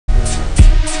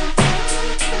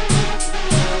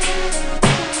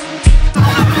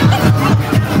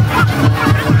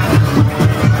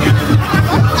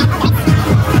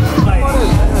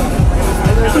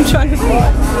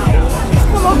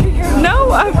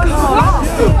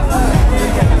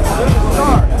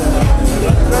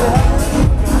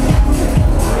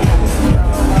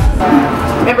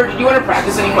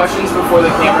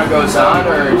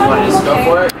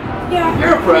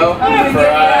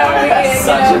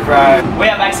bro. We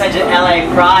are backstage at LA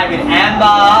Pride with Amber.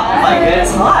 Oh my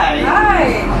goodness, hi.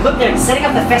 Hi. Look, they're setting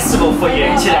up the festival for you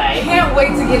today. Can't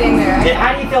wait to get in there. Yeah,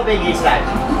 how do you feel being here today?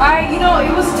 You know,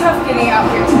 it was tough getting out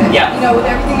here today. Yeah. You know, with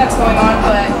everything that's going on,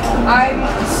 but I'm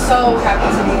so happy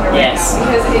to be here right now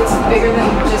because it's bigger than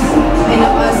just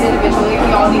us individually. We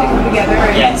all need to come together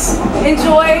and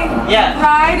enjoy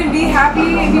Pride and be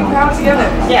happy and be proud together.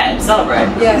 Yeah, and celebrate.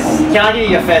 Yes. Can I give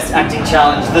you your first acting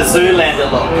challenge, the Zoolander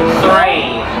look?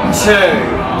 3, 2,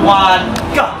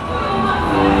 1, go!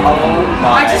 Oh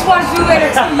my. I just watched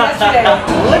Zoolander 2 yesterday.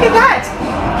 Look at that!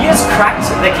 You just cracked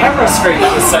the camera screen.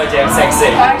 That was so damn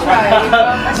sexy. I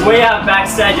tried. We are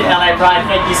backstage at LA Pride.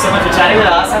 Thank you so much for chatting with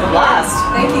us. Have a blast.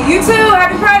 Thank you. You too.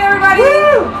 Happy Pride, everybody.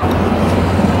 Woo!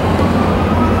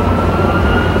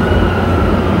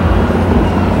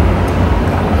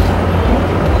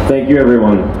 Thank you,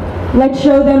 everyone. Let's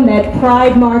show them that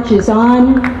Pride March is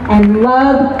on and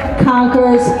love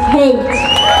conquers hate.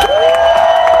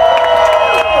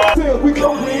 We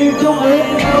go win, go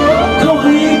win, go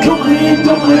win, go win,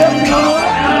 go win.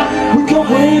 We go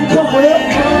win, go win,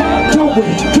 go win,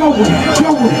 go win,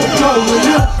 go win, go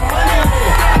win.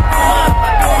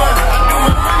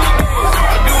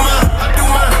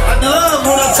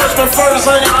 Touch my first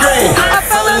 100 grand. I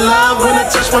fell in love when I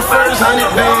touched my first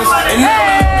 100 bands. And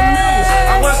now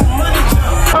I want some money.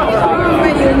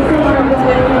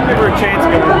 For a chance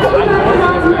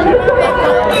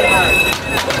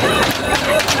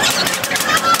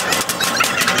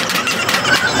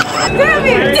Damn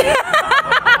it!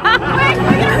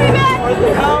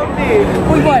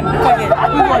 We won. Fuck it.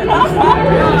 We won.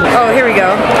 Oh, here we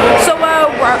go. So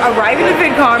we're arriving to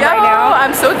VidCon right now.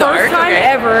 I'm so dark. First time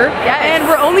ever. Yes. And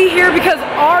we're only here because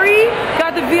Ari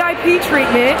got the VIP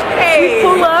treatment. Hey. We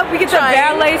pull up, we get the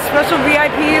valet special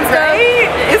VIP and stuff. Right?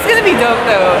 It's gonna be dope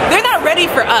though. They're not ready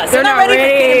for us. They're not ready for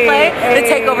Kid and Play to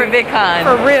take over VidCon.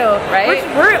 For real. Right?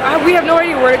 We have no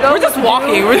idea where to go. We're just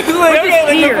walking. We're just like, okay,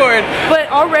 let's move forward. But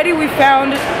already we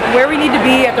found where we need to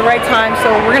be at the right time,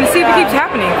 so we're gonna see if it keeps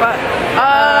happening. But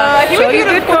show you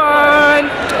VidCon.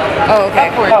 Oh, okay.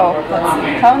 Oh,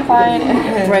 Come find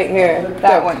right here.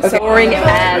 That one. so boring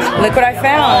as. Look what I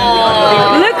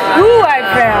found. Look who I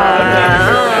found.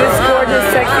 This gorgeous,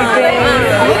 sexy thing.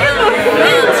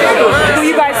 Who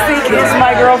you guys think is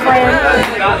my girlfriend?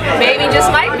 Maybe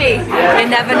just might be. You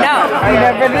never know. You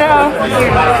never know.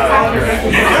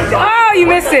 Oh, you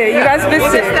missed it. You guys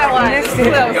missed it. That one. You missed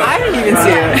it. I didn't even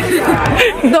see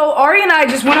it. So Ari and I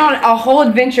just went on a whole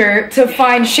adventure to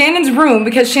find Shannon's room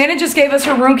because Shannon just gave us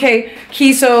her room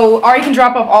key so Ari can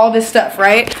drop off all this stuff,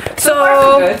 right? So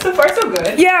far so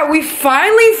good. Yeah, we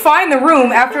finally find the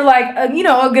room after like a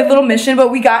good little mission, but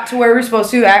we got to where we were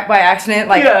supposed to by accident,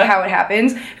 like how it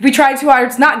happens. If we try too hard,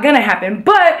 it's not gonna happen.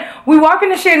 But we walk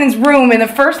into Shannon's room and the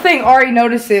first thing Ari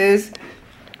notices.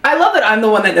 I love that I'm the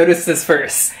one that noticed this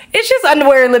first. It's just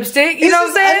underwear and lipstick, you know what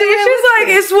I'm saying? It's just like,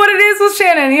 it's what it is with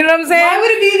Shannon, you know what I'm saying? Why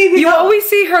would it be anything You else? always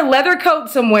see her leather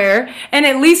coat somewhere and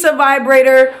at least a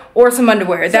vibrator or some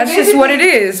underwear. So that's just what it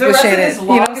is with Shannon. You know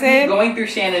what I'm saying? Going through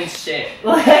Shannon's shit.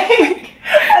 Like,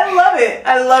 I love it.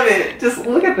 I love it. Just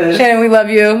look at this. Shannon, we love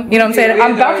you. You know what I'm saying?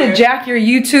 I'm about to jack your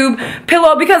YouTube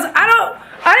pillow because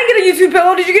I didn't get a YouTube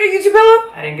pillow. Did you get a YouTube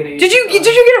pillow? I didn't get a YouTube Did you pillow.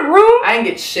 Did you get a room? I didn't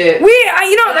get shit.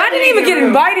 I didn't even get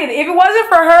invited. If it wasn't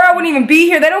for her, I wouldn't even be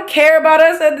here. They don't care about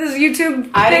us at this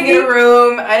YouTube I didn't get a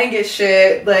room. I didn't get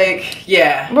shit. Like,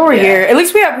 yeah. But we're here. At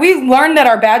least we learned that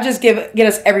our badges get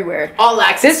us everywhere. All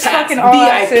access. This fucking all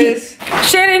access.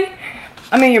 Shannon,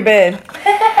 I'm in your bed.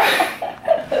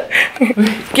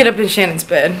 Get up in Shannon's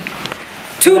bed.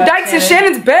 Two dykes in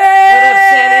Shannon's bed. What up,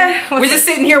 Shannon? We're just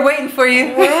sitting here waiting for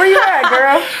you. Where you at,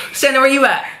 girl? Shannon, where you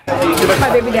at? My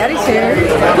baby daddy's here.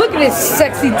 Look at this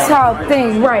sexy tall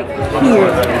thing right here.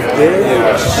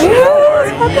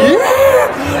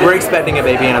 We're expecting a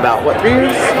baby in about, what, 3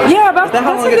 years? Yeah, that's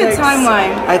a good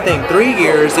timeline. I think 3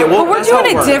 years. But we're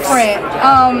doing it different.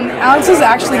 Alex is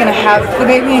actually going to have the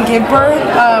baby and give birth.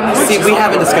 See, we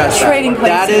haven't discussed trading places.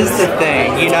 That is the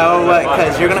thing, you know,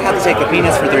 because you're going to have to take the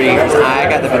penis for 3 years. I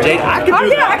got the vagina. I can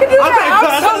do that. I can do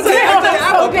that. I'm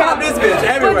so down. This bitch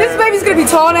everywhere. But this baby's going to be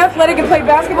tall and athletic and play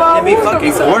basketball. And be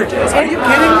fucking gorgeous. Are you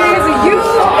kidding me? As a youth,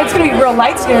 it's going to be real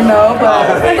light skin though,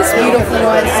 but it's beautiful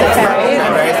one.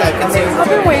 I've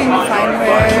been waiting to find her.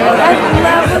 I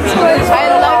love the Twitch. I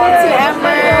love it too,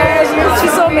 Amber.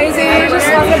 She's so amazing. We were just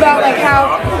talking about like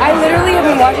how I literally have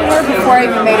been watching her before I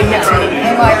even made a YouTube.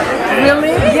 And like,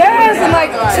 really? Yes, and like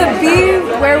to be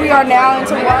where we are now and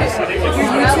to watch your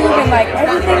YouTube and like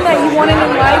everything that you wanted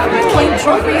in life came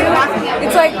true for you.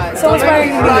 It's like so inspiring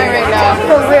to me right now.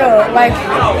 For real. Like,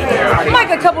 I'm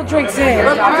like a couple drinks in.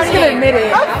 I'm just gonna admit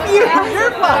it.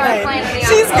 You're fine.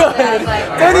 good.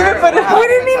 Don't even put it. We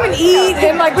didn't even eat,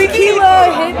 and like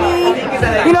tequila hit me.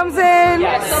 You know what I'm saying?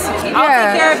 Yes. I'll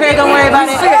take care of her. Don't worry about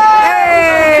it. Hey!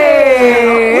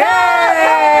 Hey!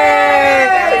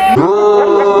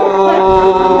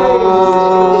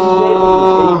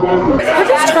 We're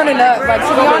just turning up, like,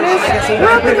 to be honest. We're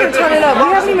up here turning up. We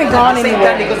haven't even gone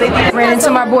anywhere. Ran into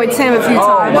my boy Tim a few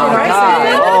times, you know what I'm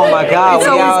saying? Oh my God. It's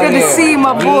always good to see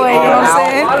my boy, you know what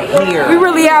I'm saying? We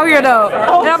really out here though.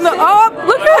 And I'm the, oh,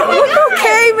 look who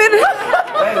came in.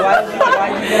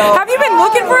 Have you been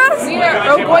looking for us?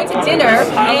 We're going to dinner,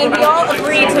 and we all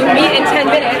agreed to meet in 10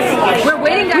 minutes. We're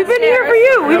waiting downstairs. We've been here for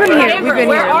you. We've been here. We've been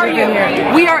Where here. are We've you? been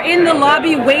here. We are in the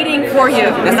lobby waiting for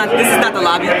you. This is not the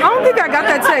lobby. I don't think I got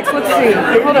that text. Let's see.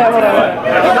 Hold on.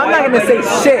 I'm not gonna say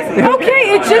shit.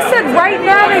 Okay, it just said right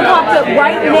now they popped up.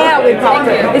 Right now it popped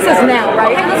up. It says now,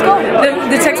 right? Okay, let's go.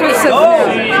 The text message says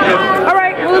now. All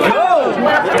right, well, let's go.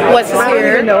 What's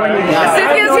here?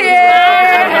 Cynthia's here.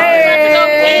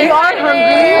 Hey. We are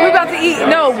hungry. We're about to eat.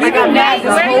 No, we've been mad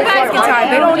this whole fucking time.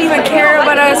 They don't even care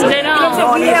about us. They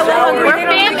don't. We have hungry. We're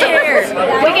famous.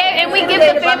 We give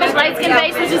the famous light skin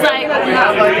face, which is like,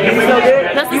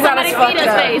 let's see somebody feed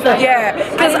us face. Yeah,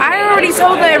 because I already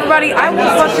told everybody I will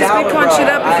fuck this VidCon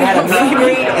shit up if you don't feed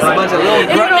me. It's a bunch of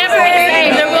little We're never the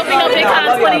same. There will be no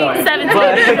VidCon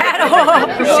 2017 at all.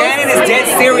 Shannon is dead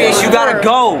serious. You gotta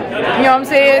go. You know what I'm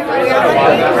saying?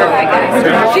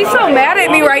 She's so mad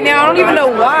at me right now. I don't even know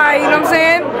why. You know what I'm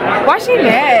saying? Why she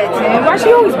mad, Tim? Why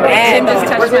she always mad? Tim just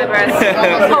touched my breast.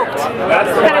 Almost hoped.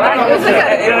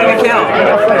 It don't even count.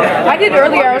 I did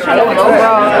earlier. I was trying to fix the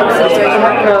bra.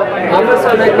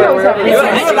 You're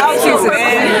allowed to,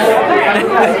 man.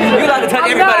 You're allowed to touch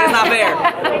everybody. It's not fair.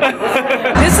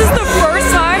 This is the first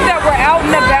time that we're out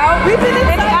and about. We've been in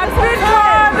VidCon.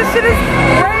 This shit is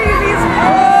crazy.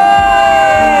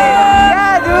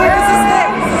 Yeah, dude. This is sick.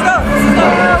 Let's go.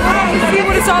 Let's see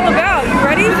what it's all about. You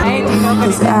ready?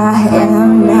 Cause I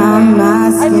am now my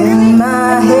skin,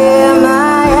 my hair,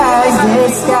 my eyes,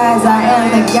 disguise. I am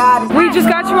the goddess. We just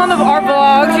got you on our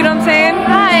vlogs, you know what I'm saying?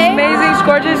 Hi. Amazing, she's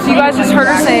gorgeous. You guys just heard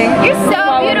her sing. You're so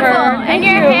beautiful, and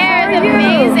your hair is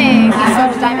amazing.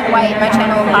 Search Diamond White, my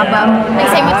channel will pop up. And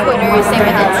same with Twitter, same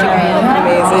with Instagram.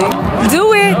 Amazing. Do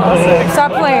it.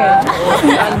 Stop playing.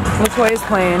 Latoya's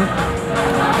playing.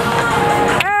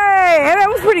 Hey, that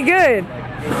was pretty good.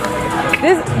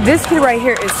 This kid right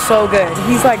here is so good.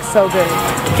 He's like so good.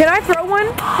 Can I throw one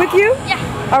with you? Yeah.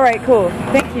 All right, cool.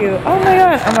 Thank you. Oh my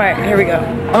God. All right, here we go.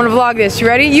 I'm gonna vlog this. You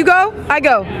ready? You go, I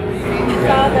go.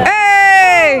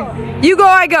 Hey! You go,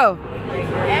 I go.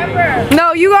 Amber.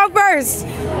 No, you go first.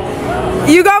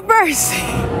 You go first.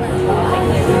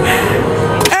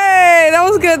 Hey, that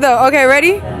was good though. Okay,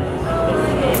 ready?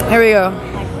 Here we go.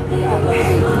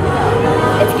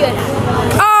 It's good.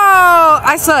 Oh,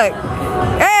 I suck.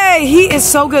 Hey, he is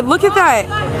so good. Look at that.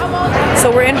 So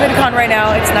we're in VidCon right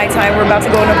now. It's nighttime. We're about to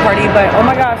go into a party, but oh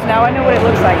my gosh, now I know what it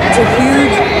looks like. It's a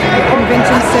huge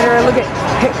convention center. Look at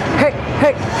hey, hey,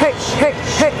 hey, hey,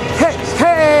 hey, hey,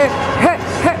 hey, hey, hey,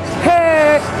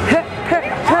 hey, hey, hey,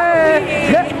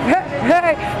 hey,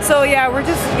 hey. So yeah, I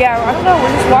don't know,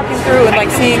 we're just walking through and like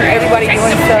seeing everybody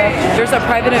doing stuff. There's a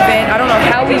private event. I don't know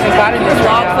how we even got in this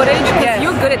Vlog footage? Yes.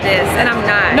 You're good at this, and I'm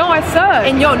not. No, I suck.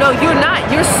 And no, you're not.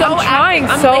 You're so I'm trying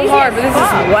active. so hard, but this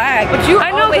is whack. But you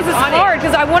I know always this is on hard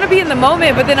because I want to be in the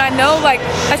moment, but then I know like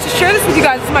I should share this with you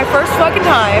guys. This is my first fucking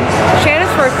time.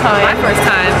 Shannon's first time. My first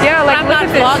time. Yeah, like I'm look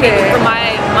not at this vlogging shit. for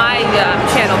my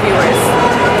channel viewers.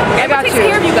 I got takes you.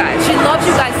 care of you guys. She loves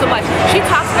you guys so much. She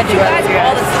talks about you guys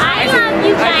all the time. I love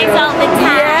you guys all the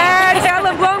time. Yeah, tell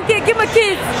him, go and give him a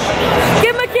kiss.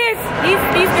 Give him a kiss.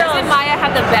 These girls and Maya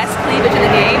have the best cleavage in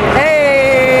the game.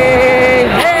 Hey,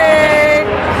 hey.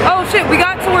 Oh shit, we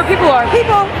got to where people are.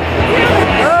 People.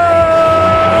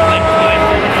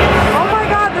 Oh my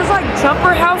God, there's like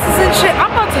jumper houses and shit. I'm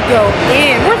about to go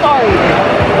in. Where's Ari?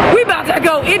 We about to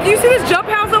go in. Do you see this jump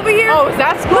house over here? Oh,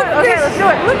 that's good. Okay, let's do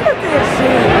it. Look at this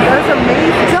shit. That's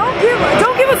amazing.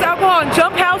 Don't give us alcohol and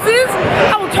jump houses.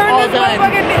 I will turn All this done.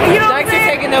 motherfucking, you know what I'm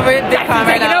saying? taking over VidCon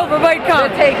right now. Taking over VidCon.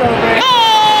 The takeover.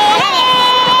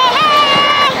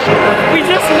 We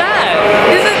just met.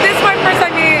 This is my first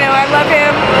time meeting him. I love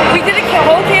him. We did a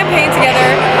whole campaign together.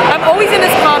 I'm always in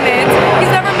his comments.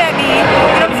 He's never met me. You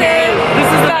know what I'm saying? This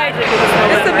is the magic.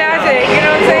 This is the magic. You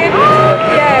know what I'm saying?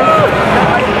 Yes.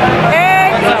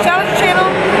 Hey, shout out to the channel.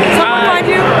 Someone find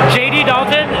you. JD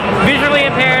Dalton, visually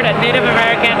impaired, Native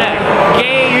American,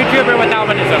 gay YouTuber with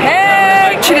albinism. Hey!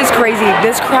 Shit is crazy.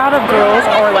 This crowd of girls,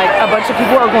 or like a bunch of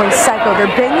people, are going psycho.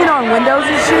 They're banging on windows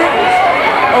and shit.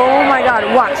 Oh my god,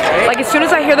 watch. Like as soon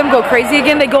as I hear them go crazy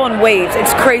again, they go in waves.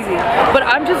 It's crazy. But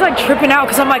I'm just like tripping out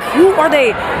because I'm like, who are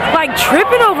they like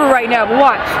tripping over right now? But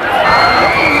watch.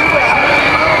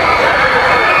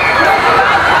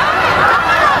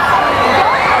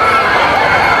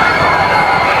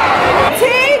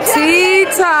 Tea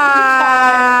time.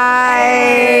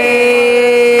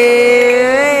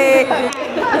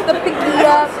 Put the pinky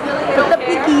up. Put the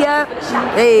pinky up.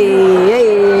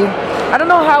 Hey. I don't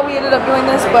know how we ended up doing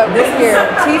this, but we're here.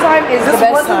 Tea time is the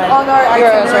best time. On our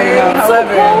itinerary.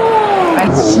 However, I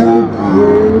just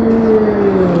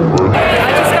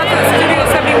got to the Studio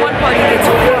 71 party.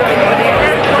 It's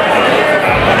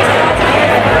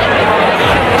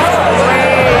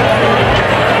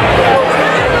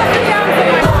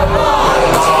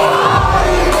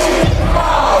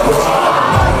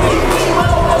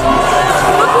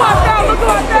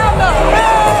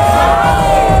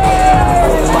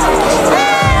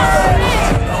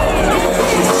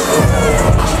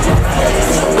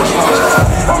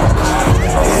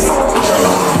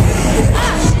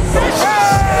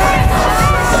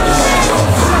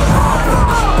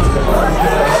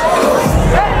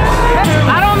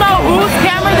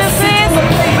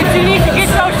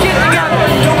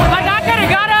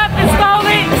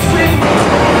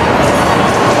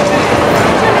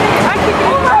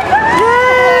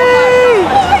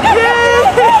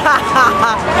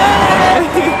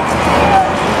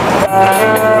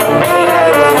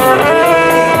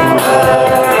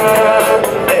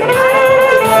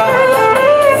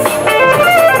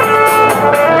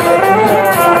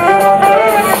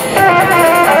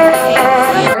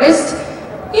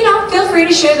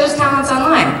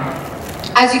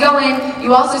As you go in,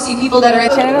 you also see people that are...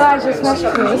 Shannon and I just met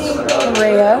Chris and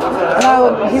Rhea,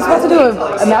 and he's about to do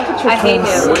a magic trick. I hate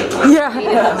him.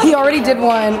 Yeah, he already did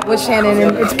one with Shannon,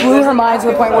 and it's blew her mind to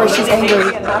the point where she's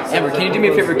angry. Amber, can you do me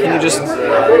a favor? Can you just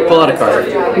pull out a card?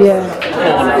 Yeah.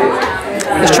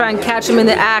 Just try and catch him in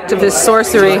the act of his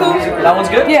sorcery. That one's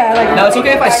good? Yeah. Like, no, it's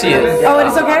okay if I see it. Oh, it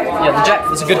is okay? Yeah, the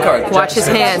jack, it's a good card. Watch his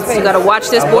hands. You gotta watch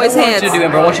this boy's hands. What I want you to do,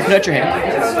 Amber, I want you to put out your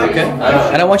hand. Okay?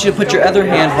 And I want you to put your other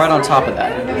hand right on top of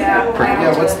that. Perfect.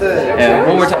 Yeah, what's the... Yeah,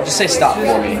 one more time. Just say stop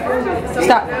for me.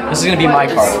 Stop. This is going to be my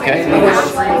card, okay?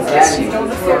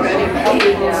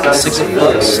 Six of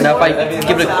Clubs. Now if I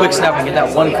give it a quick snap and get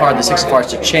that one card, the Six of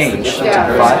Hearts, to change to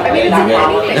 5.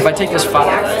 And if I take this 5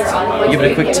 and give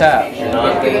it a quick tap.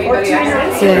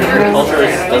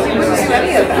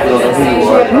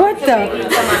 What the?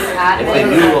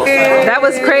 That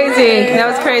was crazy. That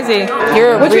was crazy.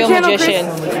 You're a real magician.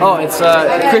 Oh, it's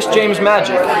Chris James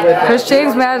Magic. Chris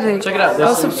James Magic. Check it out.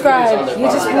 Go subscribe. You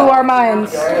just blew our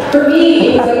minds. For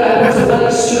me, it was like I went to one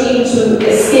extreme to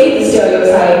escape the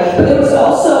stereotype, but there was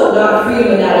also not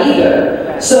freedom in that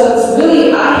either. So it's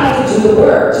really, I had to do the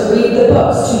work, to read the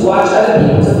books, to watch other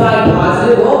people, to find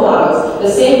positive role models. The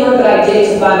same work that I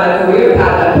did to find my career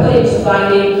path, I put into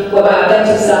finding what my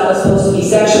authentic self was supposed to be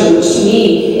sexually, which to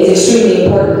me is extremely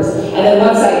important. And then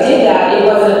once I did that, it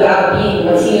wasn't about being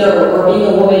Latina or being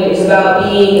a woman, it was about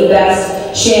being the best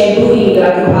Shan Booty that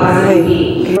I could possibly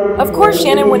be. Of course,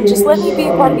 Shannon would just let me be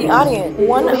a part of the audience.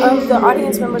 One of the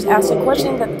audience members asked a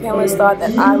question that the panelists thought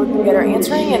that I would be better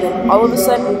answering, and then all of a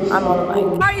sudden, I'm on the mic.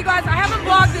 Alright, you guys, I haven't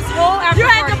vlogged this whole after You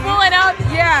had to pull it up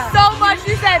so much.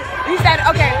 You said,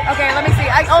 okay, let me see.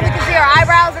 I only can see her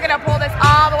eyebrows. We're gonna pull this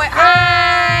all the way.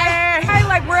 Hi!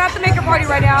 Like, we're at the maker party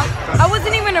right now. I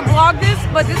wasn't even gonna vlog this,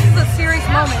 but this is a serious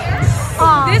moment.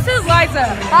 This is Liza.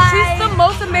 Hi. She's the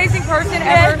most amazing person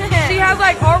ever. She has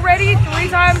like already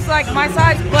 3 times like my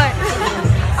size butt.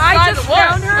 I just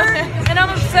found her and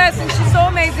I'm obsessed, and she's so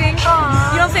amazing.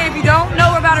 You don't say if you don't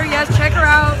know about her, yes, check her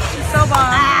out. She's so bomb.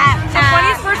 The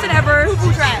funniest person ever.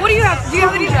 What do you have? Do you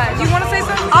have any? Do you want to say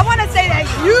something? I want to say that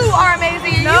you are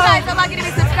amazing. You guys are lucky to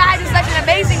be subscribed to such an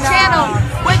amazing channel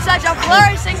with such a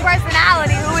flourishing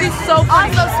personality who is so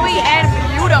also sweet and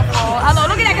beautiful. Hello,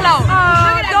 look at that glow.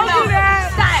 Look at that don't glow. do that.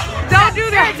 Stop. Don't do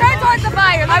that. Turn towards the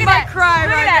fire. Look I at might that. cry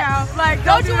Look right at that. now. Like,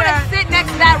 don't you want to sit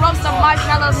next to that roast of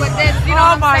marshmallows with this? You know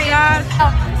Oh what I'm my saying? gosh.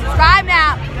 Subscribe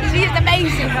now. She is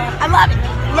amazing. I love it.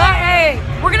 Hey,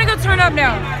 we're gonna go turn up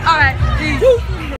now. All right. Peace.